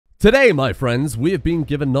Today, my friends, we have been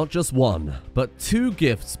given not just one, but two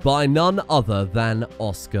gifts by none other than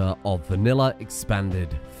Oskar of Vanilla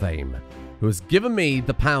Expanded fame, who has given me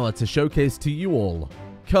the power to showcase to you all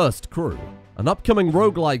Cursed Crew, an upcoming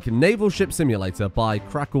roguelike naval ship simulator by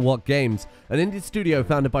Cracklewatt Games, an indie studio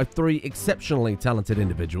founded by three exceptionally talented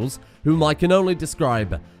individuals whom I can only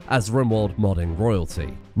describe as Rimworld modding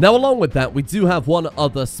royalty. Now, along with that, we do have one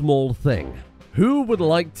other small thing. Who would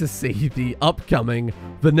like to see the upcoming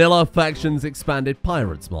Vanilla Factions Expanded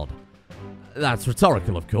Pirates mod? That's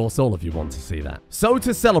rhetorical, of course, all of you want to see that. So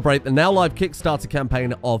to celebrate the now live Kickstarter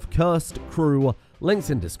campaign of Cursed Crew,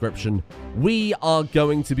 links in description, we are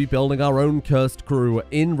going to be building our own Cursed Crew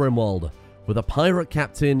in Rimworld with a pirate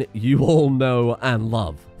captain you all know and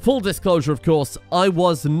love. Full disclosure, of course, I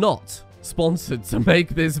was not sponsored to make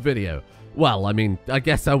this video. Well, I mean, I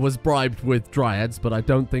guess I was bribed with dryads, but I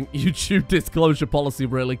don't think YouTube disclosure policy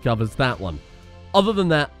really covers that one. Other than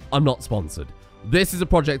that, I'm not sponsored. This is a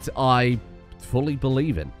project I fully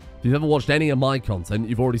believe in. If you've ever watched any of my content,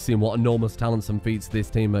 you've already seen what enormous talents and feats this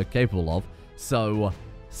team are capable of. So,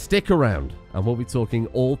 stick around, and we'll be talking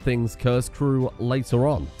all things Cursed Crew later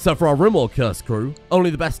on. So for our Rimworld Cursed Crew, only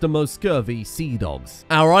the best and most scurvy sea dogs.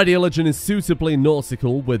 Our ideology is suitably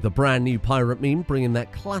nautical, with the brand new pirate meme bringing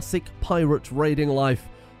that classic pirate raiding life,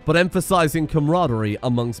 but emphasizing camaraderie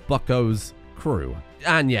amongst Bucko's crew.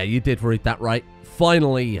 And yeah, you did read that right.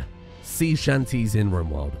 Finally, sea shanties in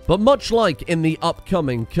Rimworld. But much like in the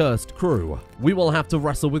upcoming Cursed Crew, we will have to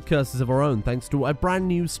wrestle with curses of our own thanks to a brand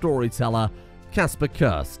new storyteller, Casper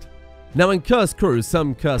Cursed. Now in Cursed Crew,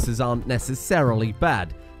 some curses aren't necessarily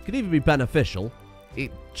bad. Could even be beneficial.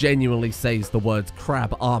 It genuinely says the words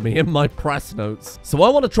crab army in my press notes. So I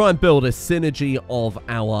want to try and build a synergy of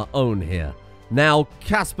our own here. Now,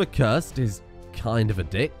 Casper Cursed is kind of a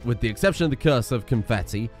dick, with the exception of the curse of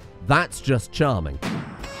confetti. That's just charming.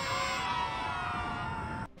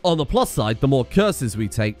 On the plus side, the more curses we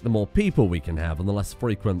take, the more people we can have and the less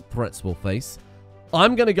frequent threats we'll face.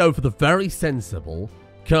 I'm going to go for the very sensible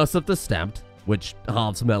Curse of the Stabbed, which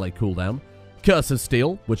halves melee cooldown, Curse of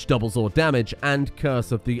Steel, which doubles all damage, and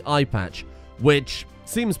Curse of the Eye Patch, which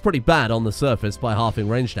seems pretty bad on the surface by halving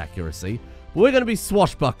ranged accuracy, but we're going to be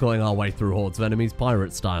swashbuckling our way through hordes of enemies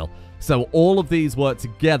pirate style, so all of these work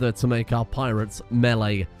together to make our pirates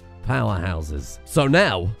melee powerhouses. So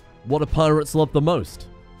now, what do pirates love the most?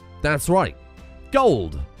 That's right,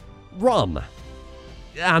 gold, rum,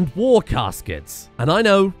 and war caskets. And I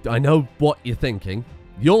know what you're thinking.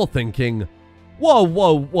 You're thinking, whoa,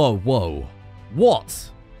 whoa, whoa, whoa.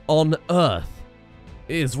 What on earth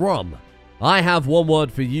is rum? I have one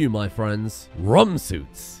word for you, my friends. Rum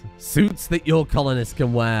suits. Suits that your colonists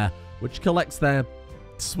can wear, which collects their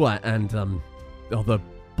sweat and, other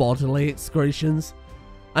bodily excretions.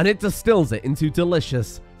 And it distills it into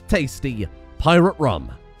delicious, tasty pirate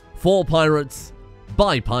rum. For pirates,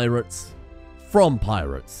 by pirates, from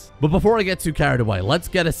pirates. But before I get too carried away, let's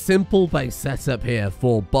get a simple base setup here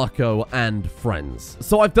for Bucko and friends.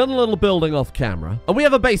 So I've done a little building off camera, and we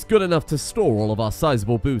have a base good enough to store all of our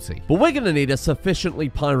sizable booty. But we're going to need a sufficiently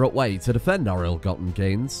pirate way to defend our ill-gotten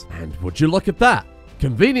gains. And would you look at that?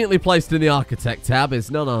 Conveniently placed in the Architect tab is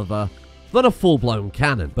none other than a full-blown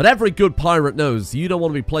cannon. But every good pirate knows you don't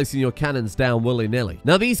want to be placing your cannons down willy-nilly.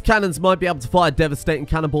 Now, these cannons might be able to fire devastating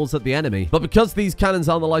cannonballs at the enemy, but because these cannons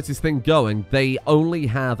aren't the lightest thing going, they only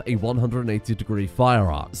have a 180-degree fire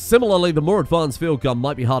arc. Similarly, the more advanced field gun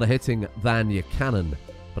might be harder hitting than your cannon,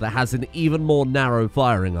 but it has an even more narrow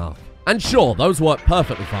firing arc. And sure, those work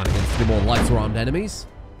perfectly fine against the more lighter-armed enemies.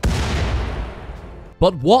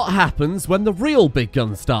 But what happens when the real big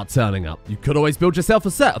guns start turning up? You could always build yourself a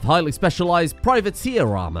set of highly specialized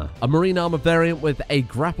privateer armor, a marine armor variant with a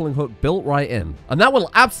grappling hook built right in. And that will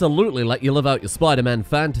absolutely let you live out your Spider-Man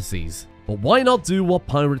fantasies. But why not do what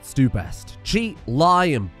pirates do best? Cheat, lie,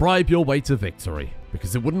 and bribe your way to victory.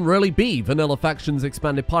 Because it wouldn't really be Vanilla Factions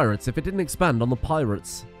Expanded Pirates if it didn't expand on the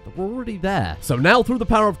pirates that were already there. So now, through the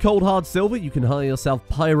power of cold hard silver, you can hire yourself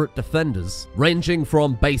pirate defenders, ranging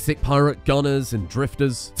from basic pirate gunners and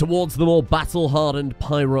drifters towards the more battle-hardened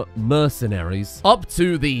pirate mercenaries, up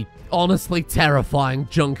to the honestly terrifying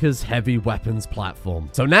Junkers heavy weapons platform.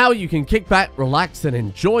 So now you can kick back, relax, and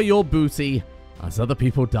enjoy your booty as other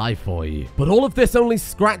people die for you. But all of this only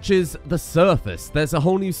scratches the surface. There's a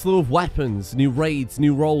whole new slew of weapons, new raids,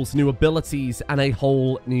 new roles, new abilities, and a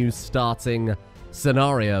whole new starting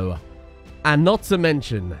scenario. And not to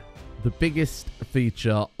mention the biggest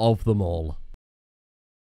feature of them all.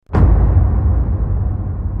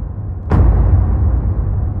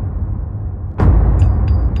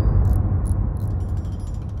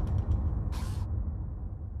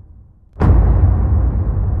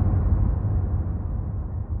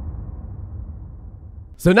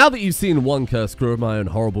 So now that you've seen one cursed crew of my own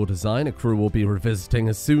horrible design, a crew we'll be revisiting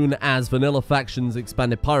as soon as Vanilla Factions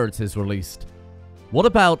Expanded Pirates is released, what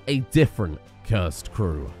about a different cursed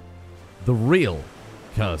crew? The real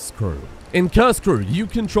cursed crew. In Cursed Crew, you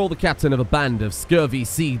control the captain of a band of scurvy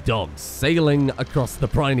sea dogs sailing across the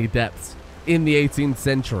briny depths in the 18th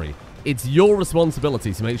century. It's your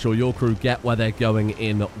responsibility to make sure your crew get where they're going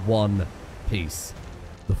in one piece.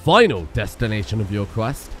 The final destination of your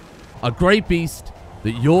quest, a great beast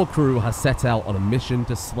that your crew has set out on a mission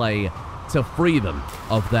to slay to free them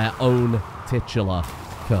of their own titular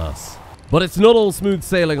curse. But it's not all smooth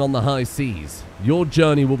sailing on the high seas. Your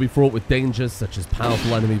journey will be fraught with dangers such as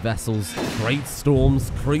powerful enemy vessels, great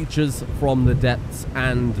storms, creatures from the depths,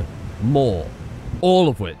 and more. All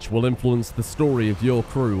of which will influence the story of your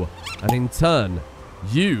crew, and in turn,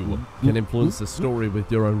 you can influence the story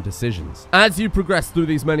with your own decisions. As you progress through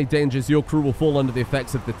these many dangers, your crew will fall under the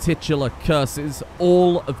effects of the titular curses,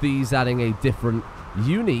 all of these adding a different,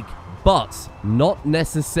 unique, but not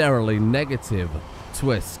necessarily negative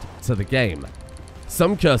twist to the game.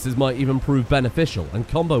 Some curses might even prove beneficial and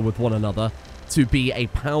combo with one another to be a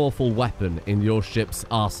powerful weapon in your ship's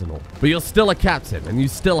arsenal. But you're still a captain, and you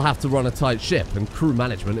still have to run a tight ship, and crew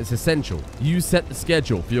management is essential. You set the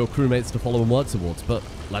schedule for your crewmates to follow and work towards, but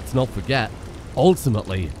let's not forget,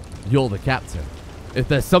 ultimately, you're the captain. If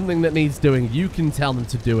there's something that needs doing, you can tell them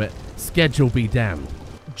to do it. Schedule be damned.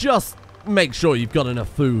 Just make sure you've got enough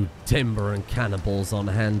food, timber, and cannonballs on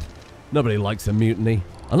hand. Nobody likes a mutiny.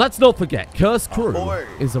 And let's not forget, Cursed Crew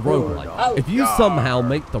is a roguelike. If you somehow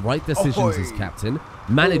make the right decisions as captain,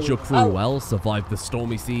 manage your crew well, survive the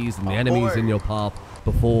stormy seas and the enemies in your path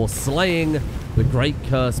before slaying the great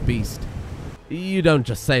cursed beast, you don't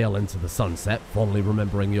just sail into the sunset, fondly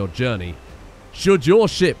remembering your journey. Should your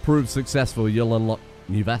ship prove successful, you'll unlock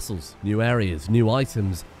new vessels, new areas, new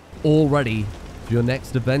items, all ready for your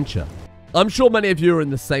next adventure. I'm sure many of you are in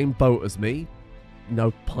the same boat as me.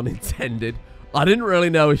 No pun intended. I didn't really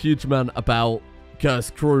know a huge amount about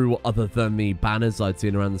Cursed Crew other than the banners I'd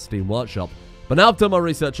seen around the Steam Workshop. But now I've done my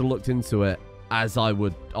research and looked into it, as I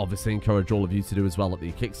would obviously encourage all of you to do as well at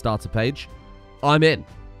the Kickstarter page. I'm in.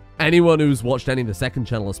 Anyone who's watched any of the second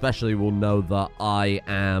channel especially will know that I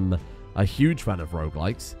am a huge fan of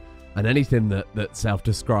roguelikes. And anything that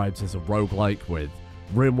self-describes as a roguelike with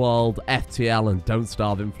Rimworld, FTL, and Don't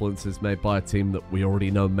Starve influences made by a team that we already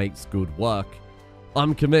know makes good work,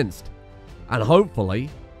 I'm convinced. And hopefully,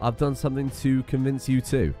 I've done something to convince you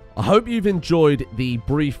too. I hope you've enjoyed the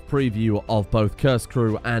brief preview of both Cursed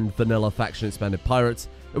Crew and Vanilla Faction Expanded Pirates.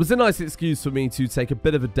 It was a nice excuse for me to take a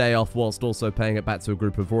bit of a day off whilst also paying it back to a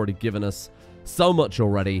group who've already given us so much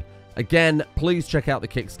already. Again, please check out the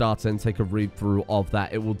Kickstarter and take a read through of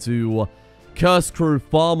that. It will do Cursed Crew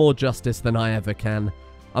far more justice than I ever can.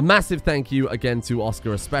 A massive thank you again to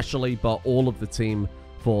Oskar especially, but all of the team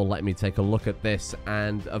for letting me take a look at this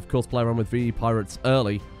and, of course, play around with VE Pirates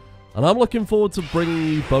early. And I'm looking forward to bringing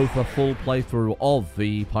you both a full playthrough of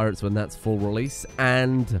VE Pirates when that's full release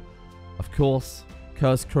and, of course,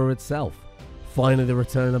 Cursed Crew itself. Finally, the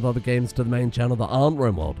return of other games to the main channel that aren't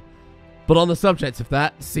Rimworld. But on the subject of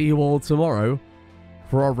that, see you all tomorrow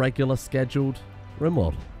for our regular scheduled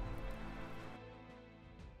Rimworld.